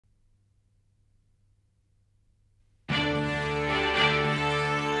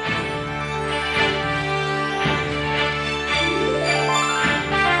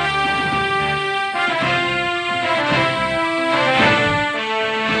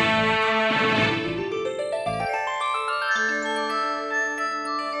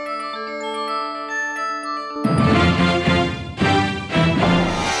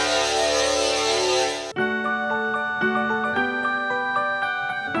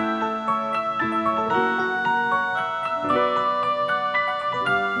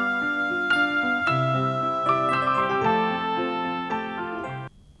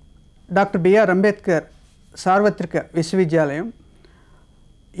Doctor BR Ambedkar సార్వత్రిక విశ్వవిద్యాలయం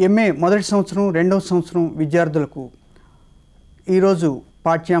MA మొదటి సంవత్సరం రెండవ సంవత్సరం విద్యార్థులకు ఈరోజు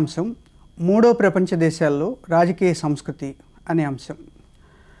పాఠ్యాంశం మూడో ప్రపంచ దేశాల్లో రాజకీయ సంస్కృతి అనే అంశం.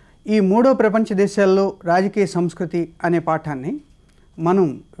 ఈ మూడో ప్రపంచ దేశాల్లో రాజకీయ సంస్కృతి అనే పాఠాన్ని మనం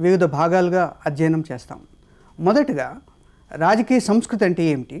వివిధ భాగాలుగా అధ్యయనం చేస్తాం. మొదటగా రాజకీయ సంస్కృతి అంటే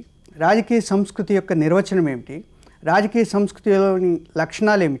ఏమిటి, రాజకీయ సంస్కృతి యొక్క నిర్వచనం ఏమిటి, రాజకీయ సంస్కృతిలోని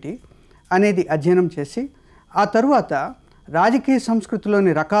లక్షణాలు ఏమిటి అనేది అధ్యయనం చేసి ఆ తరువాత రాజకీయ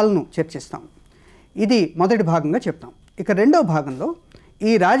సంస్కృతిలోని రకాలను చర్చిస్తాం. ఇది మొదటి భాగంగా చెప్తాం. ఇక రెండవ భాగంలో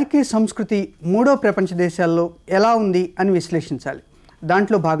ఈ రాజకీయ సంస్కృతి మూడో ప్రపంచ దేశాల్లో ఎలా ఉంది అని విశ్లేషించాలి.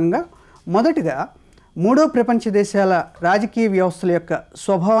 దాంట్లో భాగంగా మొదటగా మూడో ప్రపంచ దేశాల రాజకీయ వ్యవస్థల యొక్క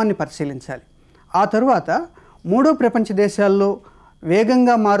స్వభావాన్ని పరిశీలించాలి. ఆ తరువాత మూడో ప్రపంచ దేశాల్లో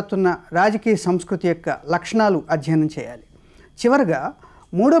వేగంగా మారుతున్న రాజకీయ సంస్కృతి యొక్క లక్షణాలు అధ్యయనం చేయాలి. చివరగా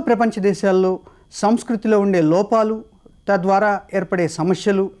మూడో ప్రపంచ దేశాల్లో సంస్కృతిలో ఉండే లోపాలు, తద్వారా ఏర్పడే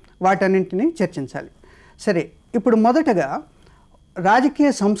సమస్యలు, వాటన్నింటినీ చర్చించాలి. సరే, ఇప్పుడు మొదటగా రాజకీయ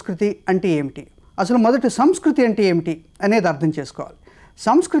సంస్కృతి అంటే ఏమిటి, అసలు మొదట సంస్కృతి అంటే ఏమిటి అనేది అర్థం చేసుకోవాలి.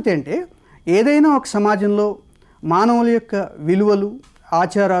 సంస్కృతి అంటే ఏదైనా ఒక సమాజంలో మానవుల యొక్క విలువలు,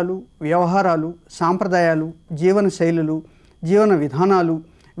 ఆచారాలు, వ్యవహారాలు, సాంప్రదాయాలు, జీవన శైలులు, జీవన విధానాలు,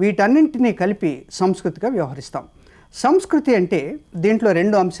 వీటన్నింటినీ కలిపి సంస్కృతిగా వ్యవహరిస్తాం. సంస్కృతి అంటే దీంట్లో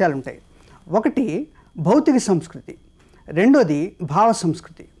రెండు అంశాలు ఉంటాయి. ఒకటి భౌతిక సంస్కృతి, రెండోది భావ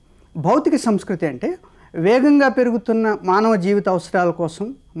సంస్కృతి. భౌతిక సంస్కృతి అంటే వేగంగా పెరుగుతున్న మానవ జీవిత అవసరాల కోసం,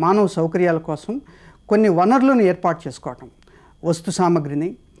 మానవ సౌకర్యాల కోసం కొన్ని వనరులను ఏర్పాటు చేసుకోవటం. వస్తు సామగ్రిని,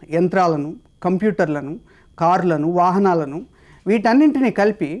 యంత్రాలను, కంప్యూటర్లను, కార్లను, వాహనాలను, వీటన్నింటినీ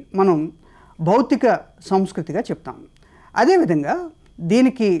కలిపి మనం భౌతిక సంస్కృతిగా చెప్తాం. అదేవిధంగా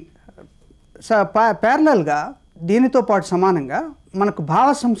దీనికి ప్యారలల్గా, దీనితో పాటు సమానంగా మనకు భావ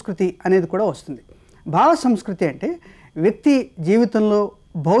సంస్కృతి అనేది కూడా వస్తుంది. భావ సంస్కృతి అంటే వ్యక్తి జీవితంలో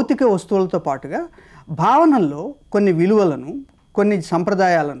భౌతిక వస్తువులతో పాటుగా భావనల్లో కొన్ని విలువలను, కొన్ని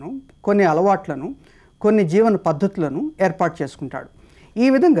సంప్రదాయాలను, కొన్ని అలవాట్లను, కొన్ని జీవన పద్ధతులను ఏర్పాటు చేసుకుంటాడు. ఈ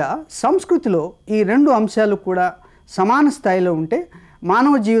విధంగా సంస్కృతిలో ఈ రెండు అంశాలు కూడా సమాన స్థాయిలో ఉంటే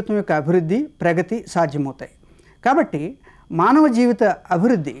మానవ జీవితం యొక్క అభివృద్ధి, ప్రగతి సాధ్యమవుతాయి. కాబట్టి మానవ జీవిత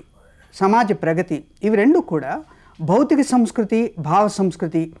అభివృద్ధి, సమాజ ప్రగతి, ఇవి రెండు కూడా భౌతిక సంస్కృతి, భావ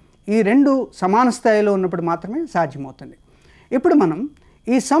సంస్కృతి ఈ రెండు సమాన స్థాయిలో ఉన్నప్పుడు మాత్రమే సాధ్యమవుతుంది. ఇప్పుడు మనం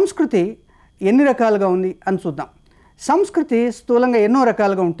ఈ సంస్కృతి ఎన్ని రకాలుగా ఉంది అని చూద్దాం. సంస్కృతి స్థూలంగా ఎన్నో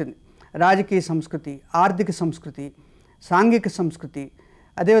రకాలుగా ఉంటుంది. రాజకీయ సంస్కృతి, ఆర్థిక సంస్కృతి, సాంఘిక సంస్కృతి,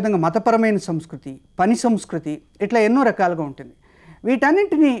 అదేవిధంగా మతపరమైన సంస్కృతి, పని సంస్కృతి, ఇట్లా ఎన్నో రకాలుగా ఉంటుంది.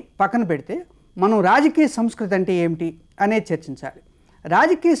 వీటన్నింటినీ పక్కన పెడితే మనం రాజకీయ సంస్కృతి అంటే ఏమిటి అనేది చర్చించాలి.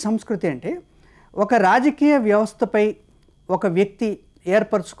 రాజకీయ సంస్కృతి అంటే ఒక రాజకీయ వ్యవస్థపై ఒక వ్యక్తి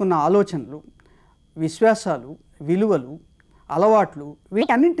ఏర్పరచుకున్న ఆలోచనలు, విశ్వాసాలు, విలువలు, అలవాట్లు,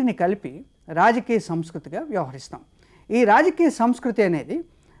 వీటన్నింటినీ కలిపి రాజకీయ సంస్కృతిగా వ్యవహరిస్తాం. ఈ రాజకీయ సంస్కృతి అనేది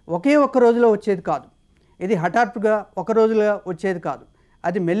ఒకే ఒక్క రోజులో వచ్చేది కాదు. ఇది హఠాత్తుగా ఒక రోజులో వచ్చేది కాదు.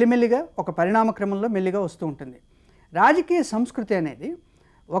 అది మెల్లిమెల్లిగా ఒక పరిణామ క్రమంలో మెల్లిగా వస్తూ ఉంటుంది. రాజకీయ సంస్కృతి అనేది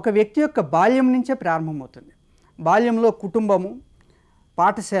ఒక వ్యక్తి యొక్క బాల్యం నుంచే ప్రారంభమవుతుంది. బాల్యంలో కుటుంబము,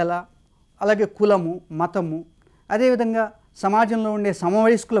 పాఠశాల, అలాగే కులము, మతము, అదేవిధంగా సమాజంలో ఉండే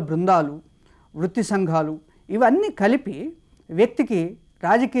సమవయస్కుల బృందాలు, వృత్తి సంఘాలు, ఇవన్నీ కలిపి వ్యక్తికి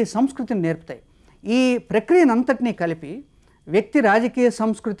రాజకీయ సంస్కృతిని నేర్పుతాయి. ఈ ప్రక్రియనంతటినీ కలిపి వ్యక్తి రాజకీయ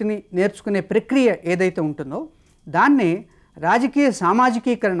సంస్కృతిని నేర్చుకునే ప్రక్రియ ఏదైతే ఉంటుందో దాన్నే రాజకీయ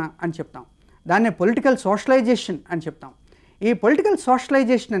సామాజికీకరణ అని చెప్తాం. దాన్నే పొలిటికల్ సోషలైజేషన్ అని చెప్తాం. ఈ పొలిటికల్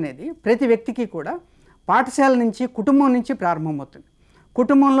సోషలైజేషన్ అనేది ప్రతి వ్యక్తికి కూడా పాఠశాల నుంచి, కుటుంబం నుంచి ప్రారంభమవుతుంది.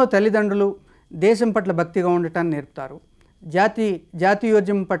 కుటుంబంలో తల్లిదండ్రులు దేశం పట్ల భక్తిగా ఉండటాన్ని నేర్పుతారు.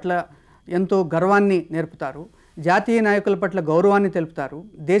 జాతీయోద్యమం పట్ల ఎంతో గర్వాన్ని నేర్పుతారు. జాతీయ నాయకుల పట్ల గౌరవాన్ని తెలుపుతారు.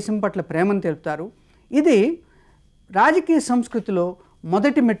 దేశం పట్ల ప్రేమను తెలుపుతారు. ఇది రాజకీయ సంస్కృతిలో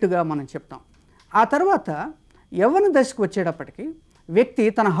మొదటి మెట్టుగా మనం చెప్తాం. ఆ తర్వాత యవ్వన దశకు వచ్చేటప్పటికి వ్యక్తి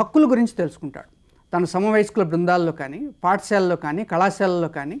తన హక్కుల గురించి తెలుసుకుంటాడు. తన సమవయస్కుల బృందాల్లో కానీ, పాఠశాలలో కానీ, కళాశాలలో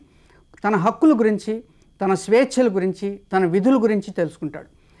కానీ తన హక్కుల గురించి, తన స్వేచ్ఛల గురించి, తన విధుల గురించి తెలుసుకుంటాడు.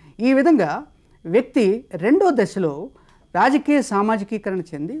 ఈ విధంగా వ్యక్తి రెండో దశలో రాజకీయ సామాజికీకరణ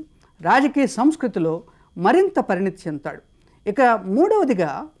చెంది రాజకీయ సంస్కృతిలో మరింత పరిణితి చెందుతాడు. ఇక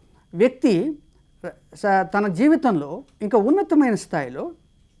మూడవదిగా వ్యక్తి తన జీవితంలో ఇంకా ఉన్నతమైన స్థాయిలో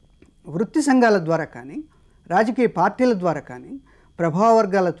వృత్తి సంఘాల ద్వారా కానీ, రాజకీయ పార్టీల ద్వారా కానీ, ప్రభావ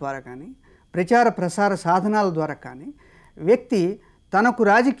వర్గాల ద్వారా కానీ, ప్రచార ప్రసార సాధనాల ద్వారా కానీ వ్యక్తి తనకు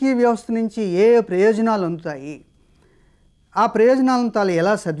రాజకీయ వ్యవస్థ నుంచి ఏ ప్రయోజనాలు అందుతాయి, ఆ ప్రయోజనాలను తాను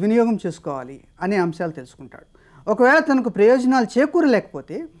ఎలా సద్వినియోగం చేసుకోవాలి అనే అంశాలు తెలుసుకుంటాడు. ఒకవేళ తనకు ప్రయోజనాలు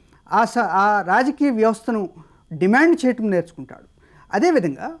చేకూరలేకపోతే ఆ రాజకీయ వ్యవస్థను డిమాండ్ చేయటం నేర్చుకుంటాడు.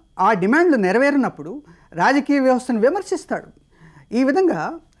 అదేవిధంగా ఆ డిమాండ్లు నెరవేరినప్పుడు రాజకీయ వ్యవస్థను విమర్శిస్తాడు. ఈ విధంగా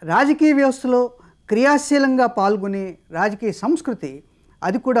రాజకీయ వ్యవస్థలో క్రియాశీలంగా పాల్గొనే రాజకీయ సంస్కృతి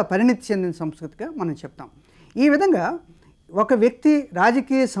అది కూడా పరిణితి చెందిన సంస్కృతిగా మనం చెప్తాం. ఈ విధంగా ఒక వ్యక్తి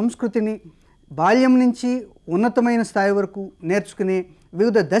రాజకీయ సంస్కృతిని బాల్యం నుంచి ఉన్నతమైన స్థాయి వరకు నేర్చుకునే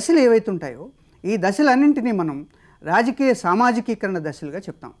వివిధ దశలు ఏవైతే ఉంటాయో ఈ దశలన్నింటినీ మనం రాజకీయ సామాజికీకరణ దశలుగా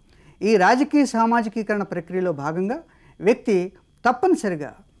చెప్తాం. ఈ రాజకీయ సామాజికీకరణ ప్రక్రియలో భాగంగా వ్యక్తి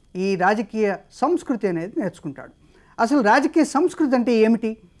తప్పనిసరిగా ఈ రాజకీయ సంస్కృతి అనేది నేర్చుకుంటాడు. అసలు రాజకీయ సంస్కృతి అంటే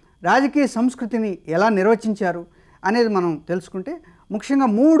ఏమిటి, రాజకీయ సంస్కృతిని ఎలా నిర్వచించారు అనేది మనం తెలుసుకుంటే ముఖ్యంగా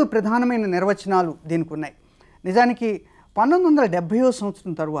 3 ప్రధానమైన నిర్వచనాలు దీనికి ఉన్నాయి. నిజానికి 1970వ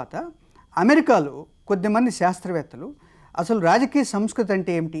సంవత్సరం తరువాత అమెరికాలో కొద్దిమంది శాస్త్రవేత్తలు అసలు రాజకీయ సంస్కృతి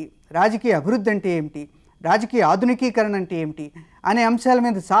అంటే ఏమిటి, రాజకీయ అభివృద్ధి అంటే ఏమిటి, రాజకీయ ఆధునికీకరణ అంటే ఏమిటి అనే అంశాల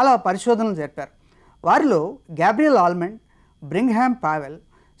మీద చాలా పరిశోధనలు జరిపారు. వారిలో Gabriel almond, బ్రింగ్హామ్ Powell,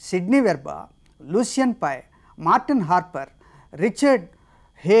 Sydney వెర్బా, Lucian పాయ్, మార్టిన్ హార్పర్, రిచర్డ్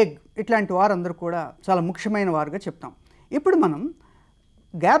హేగ్ ఇట్లాంటి వారందరూ కూడా చాలా ముఖ్యమైన వారుగా చెప్తాం. ఇప్పుడు మనం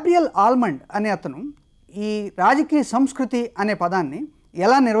గ్యాబ్రియల్ ఆల్మండ్ అనే అతను ఈ రాజకీయ సంస్కృతి అనే పదాన్ని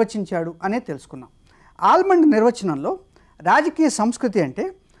ఎలా నిర్వచించాడు అనేది తెలుసుకున్నాం. ఆల్మండ్ నిర్వచనంలో రాజకీయ సంస్కృతి అంటే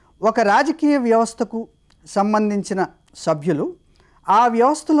ఒక రాజకీయ వ్యవస్థకు సంబంధించిన సభ్యులు ఆ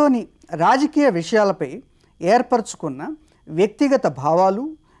వ్యవస్థలోని రాజకీయ విషయాలపై ఏర్పరచుకున్న వ్యక్తిగత భావాలు,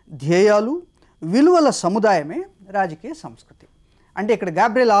 ధ్యేయాలు, విలువల సముదాయమే రాజకీయ సంస్కృతి. అంటే ఇక్కడ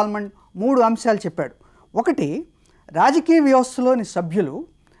గ్యాబ్రియల్ ఆల్మండ్ 3 అంశాలు చెప్పాడు. ఒకటి, రాజకీయ వ్యవస్థలోని సభ్యులు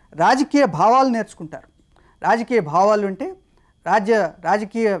రాజకీయ భావాలు నేర్చుకుంటారు. రాజకీయ భావాలు అంటే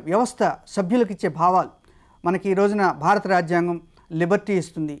రాజకీయ వ్యవస్థ సభ్యులకు ఇచ్చే భావాలు. మనకి ఈ రోజున భారత రాజ్యాంగం లిబర్టీ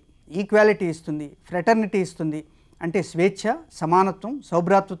ఇస్తుంది, ఈక్వాలిటీ ఇస్తుంది, ఫ్రెటర్నిటీ ఇస్తుంది. అంటే స్వేచ్ఛ, సమానత్వం,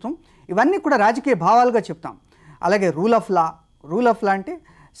 సౌభ్రాతృత్వం ఇవన్నీ కూడా రాజకీయ భావాలుగా చెప్తాం. అలాగే రూల్ ఆఫ్ లా అంటే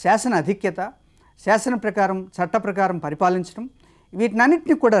శాసన అధిక్యత, శాసన ప్రకారం చట్ట ప్రకారం పరిపాలించడం,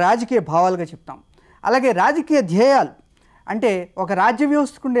 వీటినన్నింటినీ కూడా రాజకీయ భావాలుగా చెప్తాం. అలాగే రాజకీయ ధ్యేయాలు అంటే ఒక రాజ్య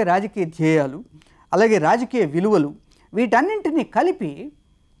వ్యవస్థకు ఉండే రాజకీయ ధ్యేయాలు, అలాగే రాజకీయ విలువలు, వీటన్నింటినీ కలిపి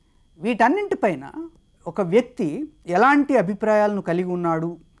వీటన్నింటిపైన ఒక వ్యక్తి ఎలాంటి అభిప్రాయాలను కలిగి ఉన్నాడు,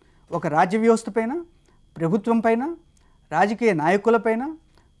 ఒక రాజ్య వ్యవస్థ పైన, ప్రభుత్వం పైన, రాజకీయ నాయకులపైన,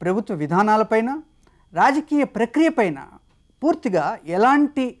 ప్రభుత్వ విధానాలపైన, రాజకీయ ప్రక్రియ పైన పూర్తిగా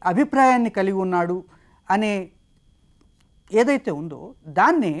ఎలాంటి అభిప్రాయాన్ని కలిగి ఉన్నాడు అనే ఏదైతే ఉందో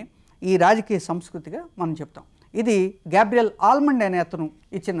దాన్నే ఈ రాజకీయ సంస్కృతిగా మనం చెప్తాం. ఇది గ్యాబ్రియల్ ఆల్మండ్ అనే అతను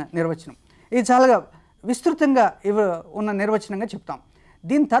ఇచ్చిన నిర్వచనం. ఇది చాలా విస్తృతంగా ఉన్న నిర్వచనంగా చెప్తాం.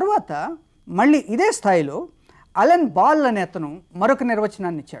 దీని తర్వాత మళ్ళీ ఇదే స్థాయిలో అలెన్ బాల్ అనే అతను మరొక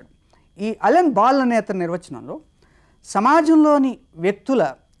నిర్వచనాన్ని ఇచ్చాడు. ఈ అలెన్ బాల్ అనే అతని నిర్వచనంలో సమాజంలోని వ్యక్తుల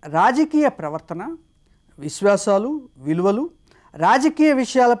రాజకీయ ప్రవర్తన, విశ్వాసాలు, విలువలు, రాజకీయ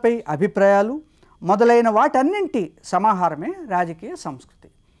విషయాలపై అభిప్రాయాలు మొదలైన వాటన్నింటి సమాహారమే రాజకీయ సంస్కృతి.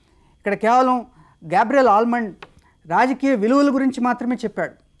 ఇక్కడ కేవలం గ్యాబ్రియల్ ఆల్మండ్ రాజకీయ విలువల గురించి మాత్రమే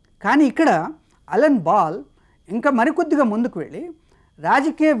చెప్పాడు. కానీ ఇక్కడ అలెన్ బాల్ ఇంకా మరికొద్దిగా ముందుకు వెళ్ళి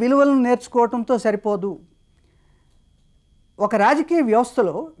రాజకీయ విలువలను నేర్చుకోవడంతో సరిపోదు, ఒక రాజకీయ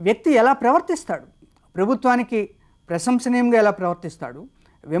వ్యవస్థలో వ్యక్తి ఎలా ప్రవర్తిస్తాడు, ప్రభుత్వానికి ప్రశంసనీయంగా ఎలా ప్రవర్తిస్తాడు,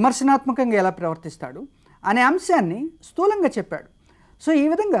 విమర్శనాత్మకంగా ఎలా ప్రవర్తిస్తాడు అనే అంశాన్ని స్థూలంగా చెప్పాడు. సో ఈ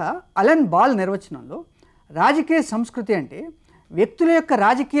విధంగా అలెన్ బాల్ నిర్వచనంలో రాజకీయ సంస్కృతి అంటే వ్యక్తుల యొక్క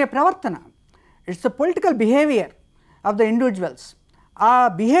రాజకీయ ప్రవర్తన, it's the political behaviour of the individuals. ఆ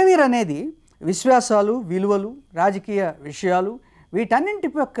బిహేవియర్ అనేది విశ్వాసాలు, విలువలు, రాజకీయ విషయాలు వీటన్నింటి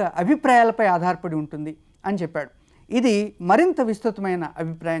యొక్క అభిప్రాయాలపై ఆధారపడి ఉంటుంది అని చెప్పాడు. ఇది మరింత విస్తృతమైన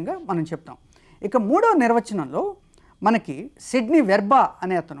అభిప్రాయంగా మనం చెప్తాం. ఇక 3వ నిర్వచనంలో మనకి సిడ్నీ వెర్బా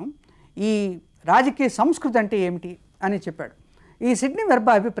అనే అతను ఈ రాజకీయ సంస్కృతి అంటే ఏమిటి అని చెప్పాడు. ఈ సిడ్నీ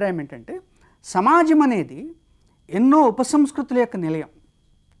వెర్బా అభిప్రాయం ఏంటంటే సమాజం అనేది ఎన్నో ఉపసంస్కృతుల యొక్క నిలయం.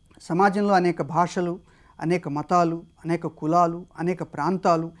 సమాజంలో అనేక భాషలు, అనేక మతాలు, అనేక కులాలు, అనేక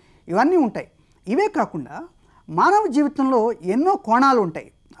ప్రాంతాలు ఇవన్నీ ఉంటాయి. ఇవే కాకుండా మానవ జీవితంలో ఎన్నో కోణాలు ఉంటాయి.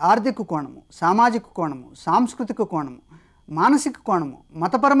 ఆర్థిక కోణము, సామాజిక కోణము, సాంస్కృతిక కోణము, మానసిక కోణము,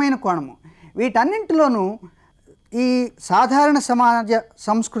 మతపరమైన కోణము, వీటన్నింటిలోనూ ఈ సాధారణ సమాజ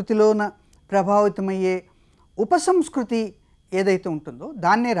సంస్కృతిలోన ప్రభావితమయ్యే ఉపసంస్కృతి ఏదైతే ఉంటుందో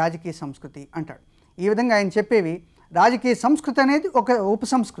దాన్నే రాజకీయ సంస్కృతి అంటాడు. ఈ విధంగా ఆయన చెప్పేవి రాజకీయ సంస్కృతి అనేది ఒక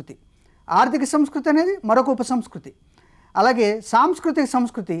ఉపసంస్కృతి, ఆర్థిక సంస్కృతి అనేది మరొక ఉపసంస్కృతి, అలాగే సాంస్కృతిక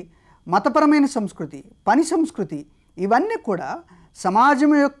సంస్కృతి, మతపరమైన సంస్కృతి, పని సంస్కృతి ఇవన్నీ కూడా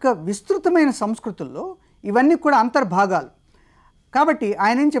సమాజం యొక్క విస్తృతమైన సంస్కృతుల్లో ఇవన్నీ కూడా అంతర్భాగాలు. కాబట్టి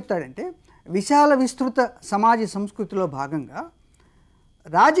ఆయన ఏం చెప్తాడంటే విశాల విస్తృత సమాజ సంస్కృతిలో భాగంగా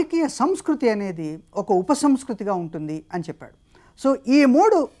రాజకీయ సంస్కృతి అనేది ఒక ఉపసంస్కృతిగా ఉంటుంది అని చెప్పాడు. సో ఈ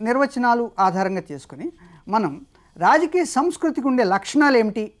 3 నిర్వచనాలు ఆధారంగా చేసుకుని మనం రాజకీయ సంస్కృతికి ఉండే లక్షణాలు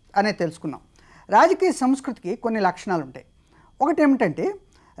ఏమిటి అనేది తెలుసుకున్నాం. రాజకీయ సంస్కృతికి కొన్ని లక్షణాలు ఉంటాయి. ఒకటి ఏమిటంటే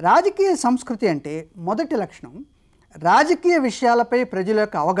రాజకీయ సంస్కృతి అంటే మొదటి లక్షణం రాజకీయ విషయాలపై ప్రజల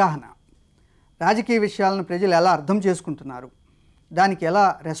యొక్క అవగాహన. రాజకీయ విషయాలను ప్రజలు ఎలా అర్థం చేసుకుంటున్నారు, దానికి ఎలా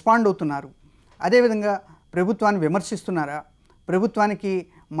రెస్పాండ్ అవుతున్నారు, అదేవిధంగా ప్రభుత్వాన్ని విమర్శిస్తున్నారా, ప్రభుత్వానికి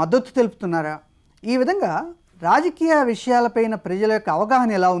మద్దతు తెలుపుతున్నారా, ఈ విధంగా రాజకీయ విషయాలపైన ప్రజల యొక్క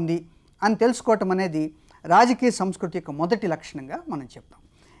అవగాహన ఎలా ఉంది అని తెలుసుకోవటం అనేది రాజకీయ సంస్కృతి యొక్క మొదటి లక్షణంగా మనం చెప్తాం.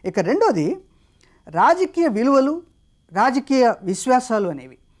 ఇక రెండోది రాజకీయ విలువలు, రాజకీయ విశ్వాసాలు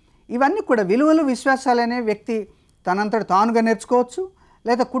అనేవి. ఇవన్నీ కూడా విలువలు, విశ్వాసాలు అనే వ్యక్తి తనంతట తానుగా నేర్చుకోవచ్చు,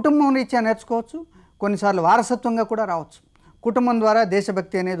 లేదా కుటుంబం రీత్యా నేర్చుకోవచ్చు, కొన్నిసార్లు వారసత్వంగా కూడా రావచ్చు. కుటుంబం ద్వారా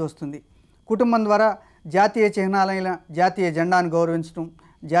దేశభక్తి అనేది వస్తుంది. కుటుంబం ద్వారా జాతీయ చిహ్నాలైన జాతీయ జెండాను గౌరవించడం,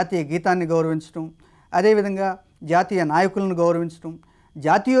 జాతీయ గీతాన్ని గౌరవించడం, అదేవిధంగా జాతీయ నాయకులను గౌరవించడం,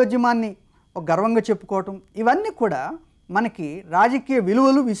 జాతీయోద్యమాన్ని ఒక గర్వంగా చెప్పుకోవటం, ఇవన్నీ కూడా మనకి రాజకీయ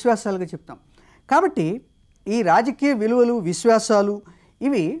విలువలు, విశ్వాసాలుగా చెప్తాం. కాబట్టి ఈ రాజకీయ విలువలు, విశ్వాసాలు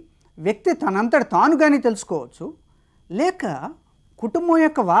ఇవి వ్యక్తి తనంతట తానుగానే తెలుసుకోవచ్చు, లేక కుటుంబం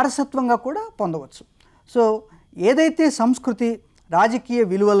యొక్క వారసత్వంగా కూడా పొందవచ్చు. సో ఏదైతే సంస్కృతి రాజకీయ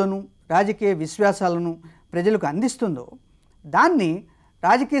విలువలను, రాజకీయ విశ్వాసాలను ప్రజలకు అందిస్తుందో దాన్ని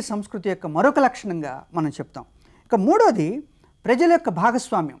రాజకీయ సంస్కృతి యొక్క మరొక లక్షణంగా మనం చెప్తాం. ఇక మూడోది ప్రజల యొక్క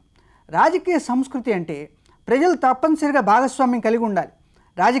భాగస్వామ్యం. రాజకీయ సంస్కృతి అంటే ప్రజలు తప్పనిసరిగా భాగస్వామ్యం కలిగి ఉండాలి.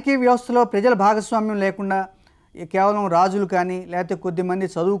 రాజకీయ వ్యవస్థలో ప్రజల భాగస్వామ్యం లేకుండా కేవలం రాజులు కానీ లేకపోతే కొద్దిమంది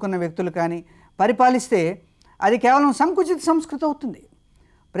చదువుకున్న వ్యక్తులు కానీ పరిపాలిస్తే అది కేవలం సంకుచిత సంస్కృతి అవుతుంది.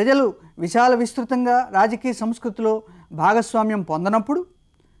 ప్రజలు విస్తృతంగా రాజకీయ సంస్కృతిలో భాగస్వామ్యం పొందనప్పుడు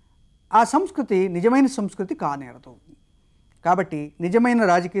ఆ సంస్కృతి నిజమైన సంస్కృతి కానేరదు. కాబట్టి నిజమైన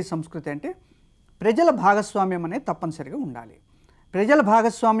రాజకీయ సంస్కృతి అంటే ప్రజల భాగస్వామ్యం అనేది తప్పనిసరిగా ఉండాలి. ప్రజల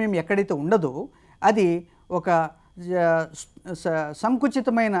భాగస్వామ్యం ఎక్కడైతే ఉండదో అది ఒక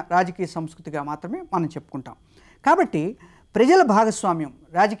సంకుచితమైన రాజకీయ సంస్కృతిగా మాత్రమే మనం చెప్పుకుంటాం. కాబట్టి ప్రజల భాగస్వామ్యం,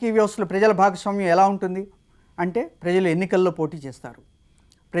 రాజకీయ వ్యవస్థలో ప్రజల భాగస్వామ్యం ఎలా ఉంటుంది అంటే ప్రజలు ఎన్నికల్లో పోటీ చేస్తారు,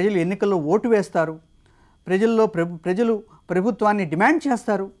 ప్రజలు ఎన్నికల్లో ఓటు వేస్తారు, ప్రజలు ప్రభుత్వాన్ని డిమాండ్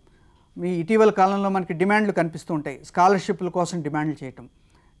చేస్తారు. మీ ఇటీవల కాలంలో మనకి డిమాండ్లు కనిపిస్తూ ఉంటాయి. స్కాలర్షిప్ల కోసం డిమాండ్లు చేయటం,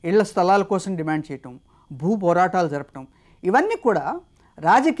 ఇళ్ల స్థలాల కోసం డిమాండ్ చేయటం, భూ పోరాటాలు జరపటం, ఇవన్నీ కూడా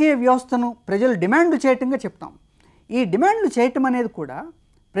రాజకీయ వ్యవస్థను ప్రజలు డిమాండ్లు చేయటంగా చెప్తాం. ఈ డిమాండ్లు చేయటం అనేది కూడా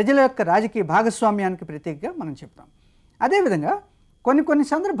ప్రజల యొక్క రాజకీయ భాగస్వామ్యానికి ప్రతీకగా మనం చెప్తాం. అదేవిధంగా కొన్ని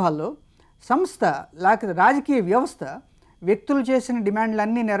సందర్భాల్లో సంస్థ లేకపోతే రాజకీయ వ్యవస్థ వ్యక్తులు చేసిన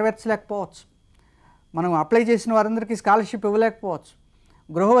డిమాండ్లన్నీ నెరవేర్చలేకపోవచ్చు. మనం అప్లై చేసిన వారందరికీ స్కాలర్షిప్ ఇవ్వలేకపోవచ్చు,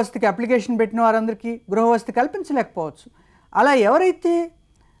 గృహవసతికి అప్లికేషన్ పెట్టిన వారందరికీ గృహవసతి కల్పించలేకపోవచ్చు. అలా ఎవరైతే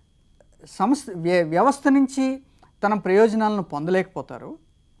వ్యవస్థ నుంచి తన ప్రయోజనాలను పొందలేకపోతారో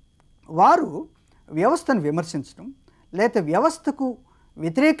వారు వ్యవస్థను విమర్శించడం, లేదా వ్యవస్థకు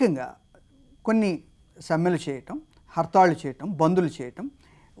వ్యతిరేకంగా కొన్ని సమ్మెలు చేయటం, హర్తాళ్ళు చేయటం, బందులు చేయటం,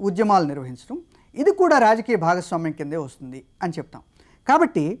 ఉద్యమాలు నిర్వహించడం, ఇది కూడా రాజకీయ భాగస్వామ్యం కిందే వస్తుంది అని చెప్తాం.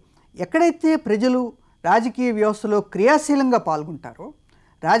 కాబట్టి ఎక్కడైతే ప్రజలు రాజకీయ వ్యవస్థలో క్రియాశీలంగా పాల్గొంటారో,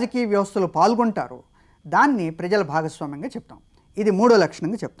 రాజకీయ వ్యవస్థలో పాల్గొంటారో దాన్ని ప్రజల భాగస్వామ్యంగా చెప్తాం. ఇది మూడో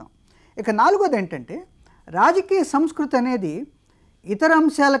లక్షణంగా చెప్తాం. ఇక నాలుగోది ఏంటంటే రాజకీయ సంస్కృతి అనేది ఇతర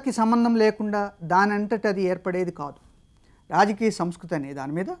అంశాలకి సంబంధం లేకుండా దానంతట అది ఏర్పడేది కాదు. రాజకీయ సంస్కృతి అనే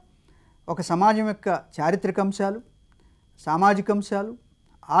దాని మీద ఒక సమాజం యొక్క చారిత్రక అంశాలు, సామాజిక అంశాలు,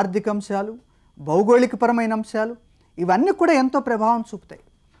 ఆర్థిక అంశాలు, భౌగోళికపరమైన అంశాలు ఇవన్నీ కూడా ఎంతో ప్రభావం చూపుతాయి.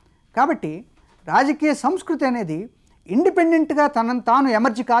 కాబట్టి రాజకీయ సంస్కృతి అనేది ఇండిపెండెంట్గా తనను తాను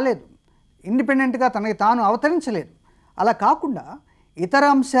ఎమర్జీ కాలేదు, ఇండిపెండెంట్గా తనకి తాను అవతరించలేదు. అలా కాకుండా ఇతర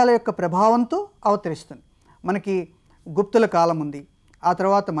అంశాల యొక్క ప్రభావంతో అవతరిస్తుంది. మనకి గుప్తుల కాలం ఉంది, ఆ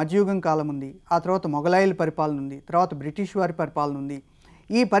తర్వాత మధ్యయుగం కాలం ఉంది, ఆ తర్వాత మొఘలాయుల పరిపాలన ఉంది, తర్వాత బ్రిటిష్ వారి పరిపాలన ఉంది.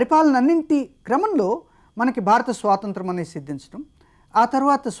 ఈ పరిపాలన అన్నింటి క్రమంలో మనకి భారత స్వాతంత్రం అనేది సిద్ధించడం, ఆ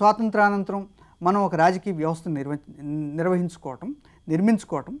తర్వాత స్వాతంత్రానంతరం మనం ఒక రాజకీయ వ్యవస్థను నిర్మించుకోవటం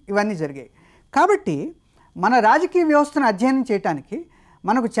ఇవన్నీ జరిగాయి. కాబట్టి మన రాజకీయ వ్యవస్థను అధ్యయనం చేయడానికి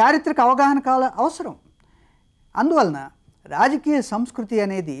మనకు చారిత్రక అవగాహన అవసరం. అందువలన రాజకీయ సంస్కృతి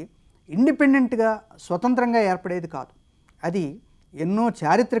అనేది ఇండిపెండెంట్గా స్వతంత్రంగా ఏర్పడేది కాదు. అది ఎన్నో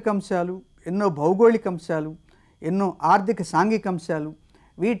చారిత్రక అంశాలు, ఎన్నో భౌగోళిక అంశాలు, ఎన్నో ఆర్థిక సాంఘిక అంశాలు,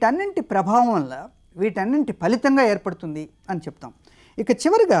 వీటన్నింటి ప్రభావం వల్ల, వీటన్నింటి ఫలితంగా ఏర్పడుతుంది అని చెప్తాం. ఇక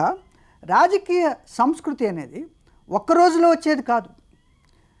చివరిగా రాజకీయ సంస్కృతి అనేది ఒక్క రోజులో వచ్చేది కాదు,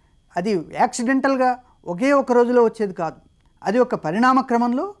 అది యాక్సిడెంటల్గా ఒకే ఒక రోజులో వచ్చేది కాదు. అది ఒక పరిణామ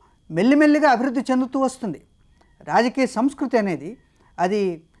క్రమంలో మెల్లిమెల్లిగా అభివృద్ధి చెందుతూ వస్తుంది. రాజకీయ సంస్కృతి అనేది అది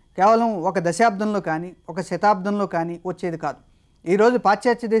కేవలం ఒక దశాబ్దంలో కానీ ఒక శతాబ్దంలో కానీ వచ్చేది కాదు. ఈరోజు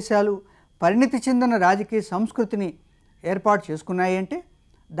పాశ్చాత్య దేశాలు పరిణితి చెందిన రాజకీయ సంస్కృతిని ఏర్పాటు చేసుకున్నాయి అంటే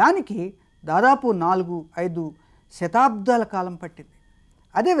దానికి దాదాపు 4-5 శతాబ్దాల కాలం పట్టింది.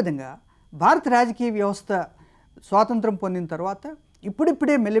 అదేవిధంగా భారత రాజకీయ వ్యవస్థ స్వాతంత్రం పొందిన తర్వాత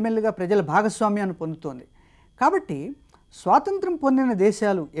ఇప్పుడిప్పుడే మెల్లిమెల్లిగా ప్రజల భాగస్వామ్యాన్ని పొందుతోంది. కాబట్టి స్వాతంత్రం పొందిన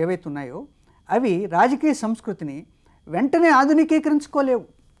దేశాలు ఏవైతే ఉన్నాయో అవి రాజకీయ సంస్కృతిని వెంటనే ఆధునికీకరించుకోలేవు,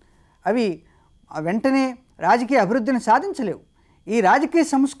 అవి వెంటనే రాజకీయ అభివృద్ధిని సాధించలేవు. ఈ రాజకీయ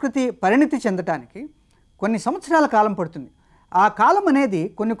సంస్కృతి పరిణితి చెందటానికి కొన్ని సంవత్సరాల కాలం పడుతుంది. ఆ కాలం అనేది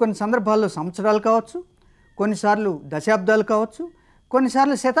కొన్ని సందర్భాల్లో సంవత్సరాలు కావచ్చు, కొన్నిసార్లు దశాబ్దాలు కావచ్చు,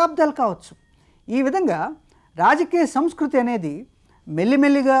 కొన్నిసార్లు శతాబ్దాలు కావచ్చు. ఈ విధంగా రాజకీయ సంస్కృతి అనేది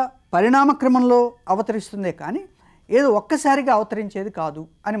మెల్లిమెల్లిగా పరిణామక్రమంలో అవతరిస్తుందే కానీ ఏదో ఒక్కసారిగా అవతరించేది కాదు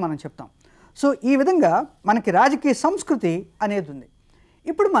అని మనం చెప్తాం. సో ఈ విధంగా మనకి రాజకీయ సంస్కృతి అనేది ఉంది.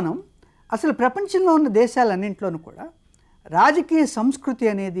 ఇప్పుడు మనం అసలు ప్రపంచంలో ఉన్న దేశాలన్నింటిలోనూ కూడా రాజకీయ సంస్కృతి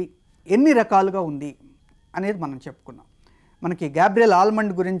అనేది ఎన్ని రకాలుగా ఉంది అనేది మనం చెప్పుకున్నాం. మనకి గ్యాబ్రియల్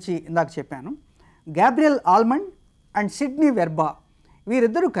ఆల్మండ్ గురించి ఇందాక చెప్పాను. గ్యాబ్రియల్ ఆల్మండ్ అండ్ సిడ్నీ వెర్బా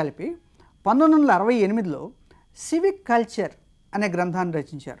వీరిద్దరూ కలిపి 1968లో సివిక్ కల్చర్ అనే గ్రంథాన్ని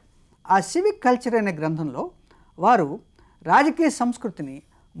రచించారు. ఆ సివిక్ కల్చర్ అనే గ్రంథంలో వారు రాజకీయ సంస్కృతిని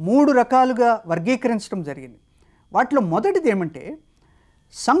 3 రకాలుగా వర్గీకరించడం జరిగింది. వాటిలో మొదటిది ఏమంటే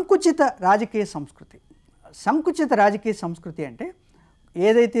సంకుచిత రాజకీయ సంస్కృతి. సంకుచిత రాజకీయ సంస్కృతి అంటే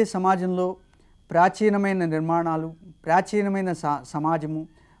ఏదైతే సమాజంలో ప్రాచీనమైన నిర్మాణాలు, ప్రాచీనమైన సమాజము,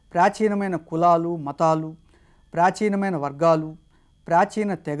 ప్రాచీనమైన కులాలు, మతాలు, ప్రాచీనమైన వర్గాలు,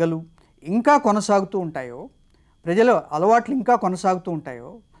 ప్రాచీన తెగలు ఇంకా కొనసాగుతూ ఉంటాయో, ప్రజల అలవాట్లు ఇంకా కొనసాగుతూ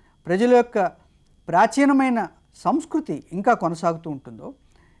ఉంటాయో, ప్రజల యొక్క ప్రాచీనమైన సంస్కృతి ఇంకా కొనసాగుతూ ఉంటుందో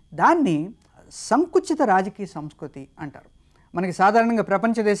దాన్ని సంకుచిత రాజకీయ సంస్కృతి అంటారు. మనకి సాధారణంగా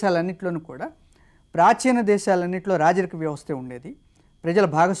ప్రపంచ దేశాలన్నింటిలోనూ కూడా ప్రాచీన దేశాలన్నింటిలో రాజరిక వ్యవస్థ ఉండేది, ప్రజల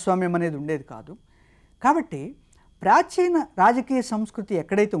భాగస్వామ్యం అనేది ఉండేది కాదు. కాబట్టి ప్రాచీన రాజకీయ సంస్కృతి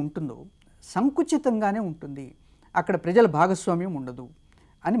ఎక్కడైతే ఉంటుందో సంకుచితంగానే ఉంటుంది, అక్కడ ప్రజల భాగస్వామ్యం ఉండదు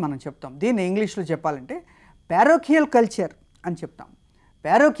అని మనం చెప్తాం. దీన్ని ఇంగ్లీష్లో చెప్పాలంటే పారోకియల్ కల్చర్ అని చెప్తాం.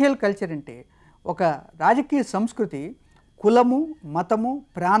 పారోకియల్ కల్చర్ అంటే ఒక రాజకీయ సంస్కృతి కులము, మతము,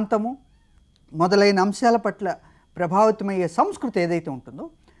 ప్రాంతము మొదలైన అంశాల పట్ల ప్రభావితమయ్యే సంస్కృతి ఏదైతే ఉంటుందో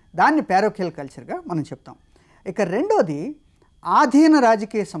దాన్ని పారోకియల్ కల్చర్గా మనం చెప్తాం. ఇక రెండోది ఆధీన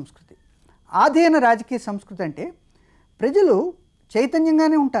రాజకీయ సంస్కృతి. ఆధీన రాజకీయ సంస్కృతి అంటే ప్రజలు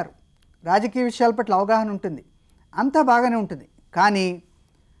చైతన్యంగానే ఉంటారు, రాజకీయ విషయాల పట్ల అవగాహన ఉంటుంది, అంతా బాగానే ఉంటుంది, కానీ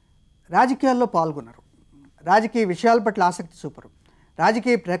రాజకీయాల్లో పాల్గొనరు, రాజకీయ విషయాల పట్ల ఆసక్తి చూపరు,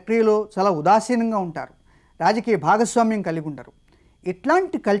 రాజకీయ ప్రక్రియలో చాలా ఉదాసీనంగా ఉంటారు, రాజకీయ భాగస్వామ్యం కలిగి ఉండరు.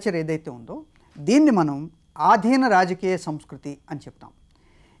 ఇట్లాంటి కల్చర్ ఏదైతే ఉందో దీన్ని మనం ఆధీన రాజకీయ సంస్కృతి అని చెప్తాం.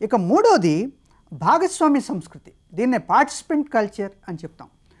 ఇక మూడోది భాగస్వామ్య సంస్కృతి, దీన్నే పార్టిసిపెంట్ కల్చర్ అని చెప్తాం.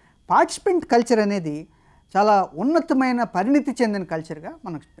 పార్టిసిపెంట్ కల్చర్ అనేది చాలా ఉన్నతమైన పరిణితి చెందిన కల్చర్గా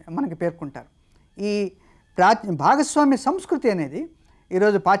మనకి పేర్కొంటారు. ఈ భాగస్వామ్య సంస్కృతి అనేది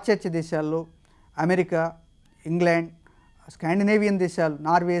ఈరోజు పాశ్చాత్య దేశాల్లో అమెరికా, ఇంగ్లాండ్, స్కాండినేవియన్ దేశాలు,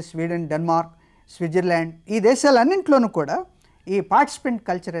 నార్వే, స్వీడన్, డెన్మార్క్, స్విట్జర్లాండ్ ఈ దేశాలన్నింటిలోనూ కూడా ఈ పార్టిసిపెంట్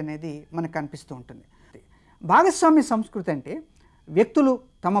కల్చర్ అనేది మనకు కనిపిస్తూ ఉంటుంది. భాగస్వామ్య సంస్కృతి అంటే వ్యక్తులు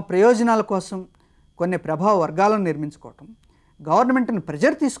తమ ప్రయోజనాల కోసం కొన్ని ప్రభావ వర్గాలను నిర్మించుకోవటం, గవర్నమెంట్ని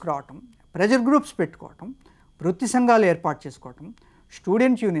ప్రెజర్ తీసుకురావటం, ప్రెజర్ గ్రూప్స్ పెట్టుకోవటం, వృత్తి సంఘాలు ఏర్పాటు చేసుకోవటం,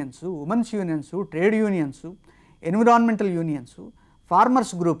 student unions, women's unions, trade unions, environmental unions,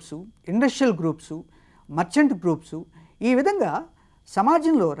 farmers groups, industrial groups, merchant groups, ఈ విధంగా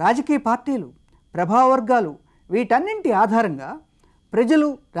సమాజంలో రాజకీయ పార్టీలు, ప్రభావ వర్గాలు వీటన్నింటి ఆధారంగా ప్రజలు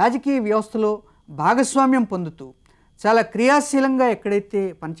రాజకీయ వ్యవస్థలో భాగస్వామ్యం పొందుతూ చాలా క్రియాశీలంగా ఎక్కడైతే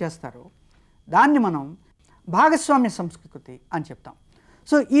పనిచేస్తారో దాన్ని మనం భాగస్వామ్య సంస్కృతి అని చెప్తాం.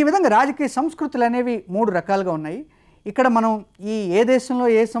 సో ఈ విధంగా రాజకీయ సంస్కృతులు అనేవి 3 రకాలుగా ఉన్నాయి. ఇక్కడ మనం ఏ దేశంలో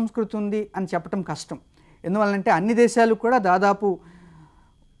ఏ సంస్కృతి ఉంది అని చెప్పడం కష్టం. ఎందువల్లంటే అన్ని దేశాలు కూడా దాదాపు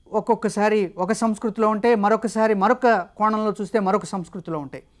ఒక్కొక్కసారి ఒక సంస్కృతిలో ఉంటాయి, మరొకసారి మరొక కోణంలో చూస్తే మరొక సంస్కృతిలో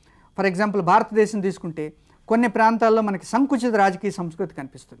ఉంటాయి. ఫర్ ఎగ్జాంపుల్ భారతదేశం తీసుకుంటే కొన్ని ప్రాంతాల్లో మనకి సంకుచిత రాజకీయ సంస్కృతి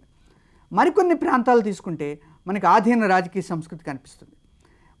కనిపిస్తుంది, మరికొన్ని ప్రాంతాలు తీసుకుంటే మనకి ఆధీన రాజకీయ సంస్కృతి కనిపిస్తుంది,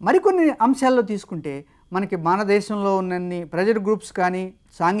 మరికొన్ని అంశాల్లో తీసుకుంటే మనకి మన దేశంలో ఉన్నన్ని ప్రెజర్ గ్రూప్స్ కానీ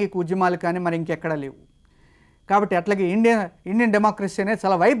సాంఘిక ఉద్యమాలు కానీ మరి ఇంకెక్కడా లేవు. కాబట్టి అట్లాగే ఇండియన్ డెమోక్రసీ అనేది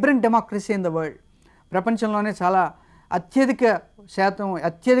చాలా vibrant democracy in the world. ప్రపంచంలోనే చాలా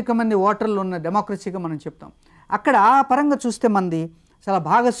అత్యధిక మంది ఓటర్లు ఉన్న డెమోక్రసీగా మనం చెప్తాం. అక్కడ ఆ పరంగా చూస్తే మంది చాలా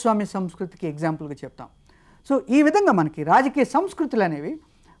భాగస్వామ్య సంస్కృతికి ఎగ్జాంపుల్గా చెప్తాం. సో ఈ విధంగా మనకి రాజకీయ సంస్కృతులు అనేవి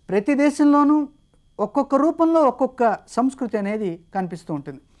ప్రతి దేశంలోనూ ఒక్కొక్క రూపంలో ఒక్కొక్క సంస్కృతి అనేది కనిపిస్తూ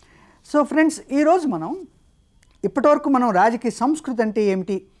ఉంటుంది. సో ఫ్రెండ్స్, ఈరోజు మనం ఇప్పటివరకు మనం రాజకీయ సంస్కృతి అంటే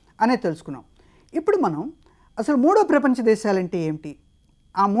ఏమిటి అనేది తెలుసుకున్నాం. ఇప్పుడు మనం అసలు మూడో ప్రపంచ దేశాలంటే ఏమిటి,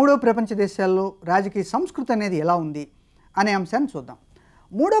 ఆ మూడో ప్రపంచ దేశాల్లో రాజకీయ సంస్కృతి అనేది ఎలా ఉంది అనే అంశాన్ని చూద్దాం.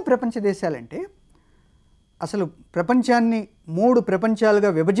 మూడో ప్రపంచ దేశాలంటే అసలు ప్రపంచాన్ని 3 ప్రపంచాలుగా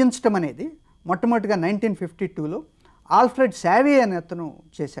విభజించడం అనేది మొట్టమొదటిగా 1952లో ఆల్ఫ్రెడ్ సావే అనే అతను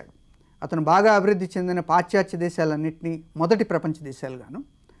చేశాడు. అతను బాగా అభివృద్ధి చెందిన పాశ్చాత్య దేశాలన్నింటినీ మొదటి ప్రపంచ దేశాలుగాను,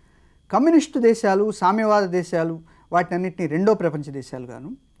 కమ్యూనిస్టు దేశాలు, సామ్యవాద దేశాలు వాటినన్నింటినీ రెండో ప్రపంచ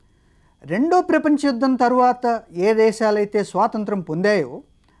దేశాలుగాను, రెండో ప్రపంచ యుద్ధం తర్వాత ఏ దేశాలైతే స్వాతంత్రం పొందాయో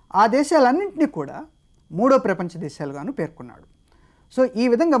ఆ దేశాలన్నింటినీ కూడా మూడో ప్రపంచ దేశాలుగాను పేర్కొన్నాడు. సో ఈ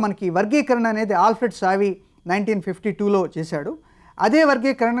విధంగా మనకి వర్గీకరణ అనేది ఆల్ఫ్రెడ్ సావే 1952లో చేశాడు. అదే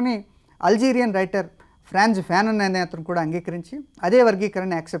వర్గీకరణని అల్జీరియన్ రైటర్ ఫ్రాన్స్ ఫానన్ అనే అతను కూడా అంగీకరించి అదే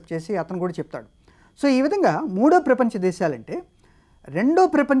వర్గీకరణ యాక్సెప్ట్ చేసి అతను కూడా చెప్తాడు. సో ఈ విధంగా మూడో ప్రపంచ దేశాలంటే రెండో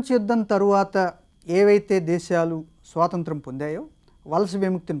ప్రపంచ యుద్ధం తరువాత ఏవైతే దేశాలు స్వాతంత్రం పొందాయో, వలస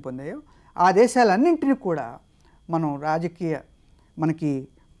విముక్తిని పొందాయో ఆ దేశాలన్నింటినీ కూడా మనం మనకి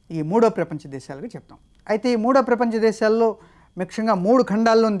ఈ మూడో ప్రపంచ దేశాలుగా చెప్తాం. అయితే ఈ మూడో ప్రపంచ దేశాల్లో ముఖ్యంగా 3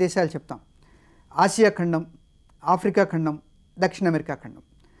 ఖండాల్లోని దేశాలు చెప్తాం. ఆసియా ఖండం, ఆఫ్రికా ఖండం, దక్షిణ అమెరికా ఖండం.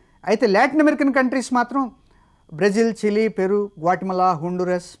 అయితే లాటిన్ అమెరికన్ కంట్రీస్ మాత్రం Brazil, Chile, Peru, గ్వాటిమలా,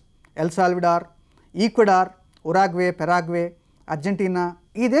 హోండురస్, El Salvador, Ecuador, Uruguay, Paraguay, Argentina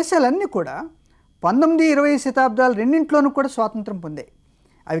ఈ దేశాలన్నీ కూడా 19, 20 శతాబ్దాలు రెండింటిలోనూ కూడా స్వాతంత్రం పొందాయి.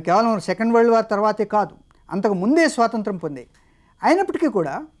 అవి కేవలం సెకండ్ వరల్డ్ వార్ తర్వాతే కాదు, అంతకు ముందే స్వాతంత్రం పొందాయి. అయినప్పటికీ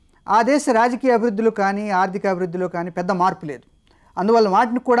కూడా ఆ దేశ రాజకీయ అభివృద్ధిలో కానీ ఆర్థిక అభివృద్ధిలో కానీ పెద్ద మార్పు లేదు. అందువల్ల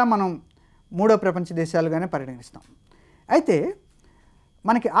వాటిని కూడా మనం మూడో ప్రపంచ దేశాలుగానే పరిగణిస్తాం. అయితే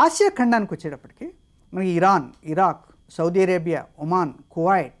మనకి ఆసియా ఖండానికి వచ్చేటప్పటికి మనకి Iran, Iraq, Saudi Arabia, Oman,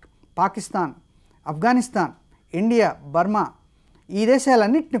 Kuwait, Pakistan, Afghanistan, India, Burma ఈ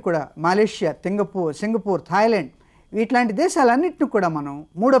దేశాలన్నింటినీ కూడా, మలేషియా, సింగపూర్, థాయిలాండ్ వీట్లాంటి దేశాలన్నింటినీ కూడా మనం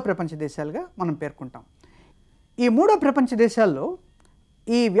మూడో ప్రపంచ దేశాలుగా మనం పేర్కొంటాం. ఈ మూడో ప్రపంచ దేశాల్లో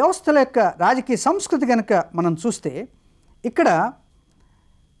ఈ వ్యవస్థల యొక్క రాజకీయ సంస్కృతి కనుక మనం చూస్తే ఇక్కడ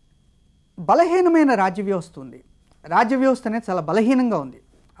బలహీనమైన రాజ్య వ్యవస్థ ఉంది. రాజ్య వ్యవస్థ అనేది చాలా బలహీనంగా ఉంది.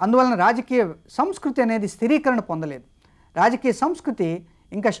 అందువలన రాజకీయ సంస్కృతి అనేది స్థిరీకరణ పొందలేదు. రాజకీయ సంస్కృతి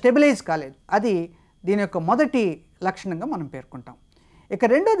ఇంకా స్టెబిలైజ్ కాలేదు. అది దీని యొక్క మొదటి లక్షణంగా మనం పేర్కొంటాం. ఇక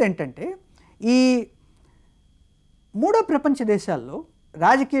రెండోది ఏంటంటే ఈ మూడో ప్రపంచ దేశాల్లో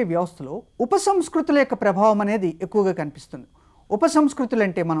రాజకీయ వ్యవస్థలో ఉపసంస్కృతుల యొక్క ప్రభావం అనేది ఎక్కువగా కనిపిస్తుంది. ఉపసంస్కృతులు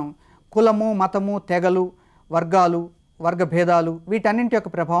అంటే మనం కులము, మతము, తెగలు, వర్గాలు, వర్గ భేదాలు వీటన్నింటి యొక్క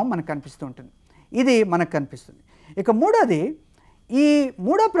ప్రభావం మనకు కనిపిస్తూ ఉంటుంది. ఇది మనకు కనిపిస్తుంది. ఇక మూడోది, ఈ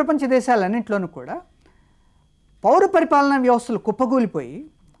మూడో ప్రపంచ దేశాలన్నింటిలోనూ కూడా పౌర పరిపాలనా వ్యవస్థలు కుప్పగూలిపోయి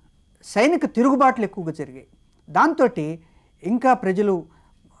సైనిక తిరుగుబాట్లు ఎక్కువగా జరిగాయి. దాంతో ఇంకా ప్రజలు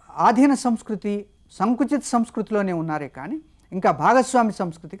ఆధీన సంస్కృతి, సంకుచిత సంస్కృతిలోనే ఉన్నారే కానీ ఇంకా భాగస్వామి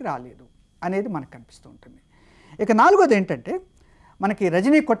సంస్కృతికి రాలేదు అనేది మనకు కనిపిస్తూ ఉంటుంది. ఇక నాలుగోది ఏంటంటే మనకి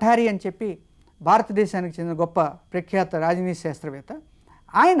రజనీ కొఠారి అని చెప్పి భారతదేశానికి చెందిన గొప్ప ప్రఖ్యాత రాజనీతి శాస్త్రవేత్త,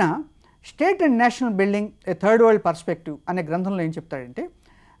 ఆయన state and national building A third world perspective అనే గ్రంథంలో ఏం చెప్తాడంటే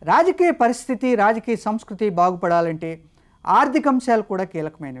రాజకీయ పరిస్థితి, రాజకీయ సంస్కృతి బాగుపడాలంటే ఆర్థిక అంశాలు కూడా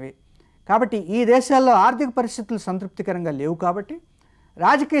కీలకమైనవి. కాబట్టి ఈ దేశాల్లో ఆర్థిక పరిస్థితులు సంతృప్తికరంగా లేవు కాబట్టి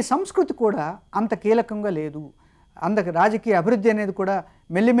రాజకీయ సంస్కృతి కూడా అంత కీలకంగా లేదు. రాజకీయ అభివృద్ధి అనేది కూడా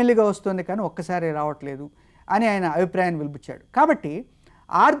మెల్లిమెల్లిగా వస్తుంది కానీ ఒక్కసారి రావట్లేదు అని ఆయన అభిప్రాయాన్ని వెలిబుచ్చాడు. కాబట్టి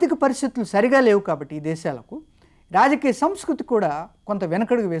ఆర్థిక పరిస్థితులు సరిగా లేవు కాబట్టి ఈ దేశాలకు రాజకీయ సంస్కృతి కూడా కొంత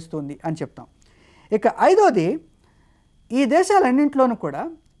వెనకడుగు వేస్తుంది అని చెప్తాం. ఇక ఐదోది, ఈ దేశాలన్నింటిలోనూ కూడా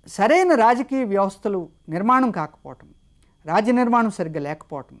సరైన రాజకీయ వ్యవస్థలు నిర్మాణం కాకపోవటం, రాజ్య నిర్మాణం సరిగ్గా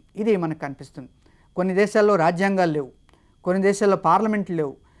లేకపోవటం ఇది మనకు కనిపిస్తుంది. కొన్ని దేశాల్లో రాజ్యాంగాలు లేవు, కొన్ని దేశాల్లో పార్లమెంట్లు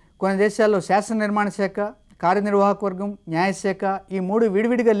లేవు, కొన్ని దేశాల్లో శాసన నిర్మాణ శాఖ, కార్యనిర్వాహక వర్గం, న్యాయశాఖ ఈ 3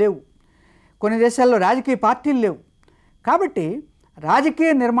 విడివిడిగా లేవు. కొన్ని దేశాల్లో రాజకీయ పార్టీలు లేవు. కాబట్టి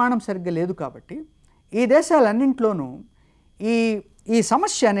రాజకీయ నిర్మాణం సరిగ్గా లేదు. కాబట్టి ఈ దేశాలన్నింటిలోనూ ఈ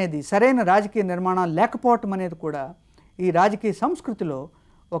సమస్య అనేది సరైన రాజకీయ నిర్మాణాలు లేకపోవటం అనేది కూడా ఈ రాజకీయ సంస్కృతిలో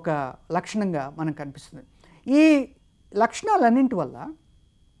ఒక లక్షణంగా మనకు కనిపిస్తుంది. ఈ లక్షణాలన్నింటి వల్ల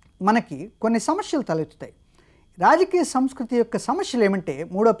మనకి కొన్ని సమస్యలు తలెత్తుతాయి. రాజకీయ సంస్కృతి యొక్క సమస్యలు ఏమంటే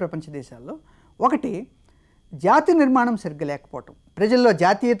మూడో ప్రపంచ దేశాల్లో ఒకటి, జాతి నిర్మాణం సరిగ్గా లేకపోవటం, ప్రజల్లో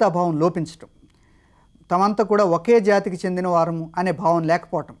జాతీయతా భావం లోపించటం, తమంతా కూడా ఒకే జాతికి చెందిన వారము అనే భావం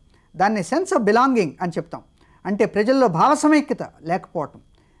లేకపోవటం, దాన్ని సెన్స్ ఆఫ్ బిలాంగింగ్ అని చెప్తాం. అంటే ప్రజల్లో భావ సమైక్యత లేకపోవటం,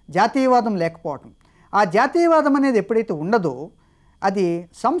 జాతీయవాదం లేకపోవటం. ఆ జాతీయవాదం అనేది ఎప్పుడైతే ఉండదో అది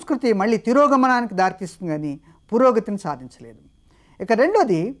సంస్కృతి మళ్ళీ తిరోగమనానికి దారితీస్తుంది కానీ పురోగతిని సాధించలేదు. ఇక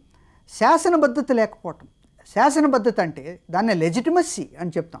రెండోది, శాసనబద్ధత లేకపోవటం. శాసనబద్ధత అంటే దాన్ని లెజిటిమసీ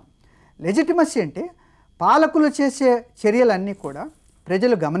అని చెప్తాం. లెజిటిమసీ అంటే పాలకులు చేసే చర్యలన్నీ కూడా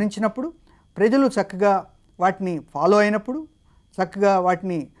ప్రజలు గమనించినప్పుడు, ప్రజలు చక్కగా వాటిని ఫాలో అయినప్పుడు, చక్కగా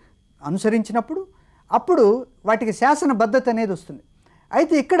వాటిని అనుసరించినప్పుడు అప్పుడు వాటికి శాసనబద్ధత అనేది వస్తుంది.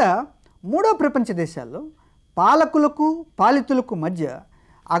 అయితే ఇక్కడ మూడో ప్రపంచ దేశాల్లో పాలకులకు పాలితులకు మధ్య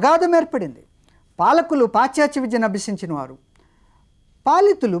అగాధం ఏర్పడింది. పాలకులు పాశ్చాత్య విద్యను అభ్యసించిన వారు,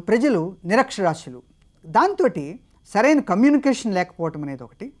 పాలితులు ప్రజలు నిరక్షరాస్యులు. దాంతో సరైన కమ్యూనికేషన్ లేకపోవటం అనేది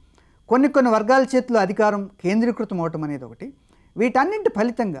ఒకటి, కొన్ని వర్గాల చేతిలో అధికారం కేంద్రీకృతం అవటం అనేది ఒకటి, వీటన్నింటి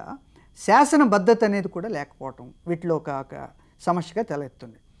ఫలితంగా శాసనబద్ధత అనేది కూడా లేకపోవటం వీటిలో ఒక సమస్యగా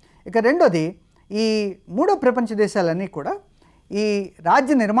తలెత్తుంది. ఇక రెండోది, ఈ మూడో ప్రపంచ దేశాలన్నీ కూడా ఈ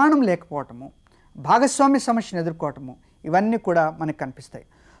రాజ్య నిర్మాణం లేకపోవటము, భాగస్వామ్య సమస్యను ఎదుర్కోవటము, ఇవన్నీ కూడా మనకు కనిపిస్తాయి.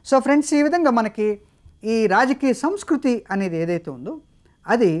 సో ఫ్రెండ్స్, ఈ విధంగా మనకి ఈ రాజకీయ సంస్కృతి అనేది ఏదైతే ఉందో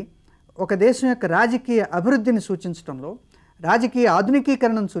అది ఒక దేశం యొక్క రాజకీయ అభివృద్ధిని సూచించడంలో, రాజకీయ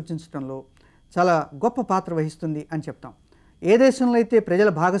ఆధునికీకరణను సూచించడంలో చాలా గొప్ప పాత్ర వహిస్తుంది అని చెప్తాం. ఏ దేశంలో అయితే ప్రజల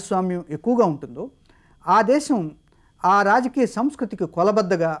భాగస్వామ్యం ఎక్కువగా ఉంటుందో ఆ దేశం ఆ రాజకీయ సంస్కృతికి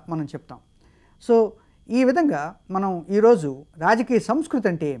కొలబద్దగా మనం చెప్తాం. సో ఈ విధంగా మనం ఈరోజు రాజకీయ సంస్కృతి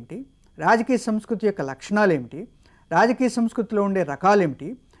అంటే ఏమిటి, రాజకీయ సంస్కృతి యొక్క లక్షణాలు ఏమిటి, రాజకీయ సంస్కృతిలో ఉండే రకాలు ఏమిటి,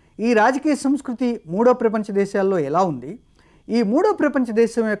 ఈ రాజకీయ సంస్కృతి మూడో ప్రపంచ దేశాల్లో ఎలా ఉంది, ఈ మూడో ప్రపంచ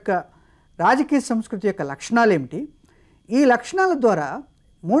దేశం యొక్క రాజకీయ సంస్కృతి యొక్క లక్షణాలు ఏమిటి, ఈ లక్షణాల ద్వారా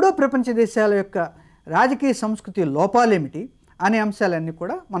మూడో ప్రపంచ దేశాల యొక్క రాజకీయ సంస్కృతి లోపాలేమిటి అనే అంశాలన్నీ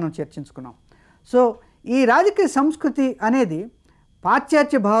కూడా మనం చర్చించుకున్నాం. సో ఈ రాజకీయ సంస్కృతి అనేది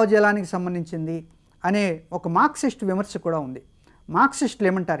పాశ్చాత్య భావజాలానికి సంబంధించింది అనే ఒక మార్క్సిస్ట్ విమర్శ కూడా ఉంది. మార్క్సిస్టులు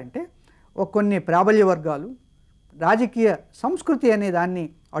ఏమంటారంటే కొన్ని ప్రాబల్య వర్గాలు రాజకీయ సంస్కృతి అనే దాన్ని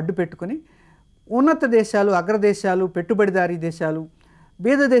అడ్డు పెట్టుకుని ఉన్నత దేశాలు, అగ్రదేశాలు, పెట్టుబడిదారీ దేశాలు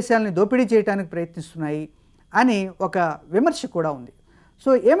బీద దేశాలని దోపిడీ చేయడానికి ప్రయత్నిస్తున్నాయి అని ఒక విమర్శ కూడా ఉంది. సో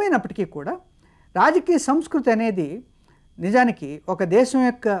ఏమైనప్పటికీ కూడా రాజకీయ సంస్కృతి అనేది నిజానికి ఒక దేశం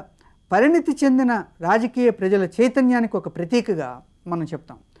యొక్క పరిణితి చెందిన రాజకీయ ప్రజల చైతన్యానికి ఒక ప్రతీకగా మనం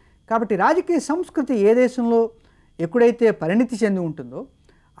చెప్తాం. కాబట్టి రాజకీయ సంస్కృతి ఏ దేశంలో ఎక్కడైతే పరిణితి చెంది ఉంటుందో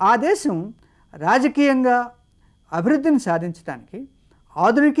ఆ దేశం రాజకీయంగా అభివృద్ధిని సాధించడానికి,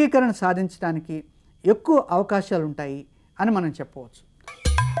 ఆధునికీకరణ సాధించడానికి ఎక్కువ అవకాశాలు ఉంటాయి అని మనం చెప్పవచ్చు.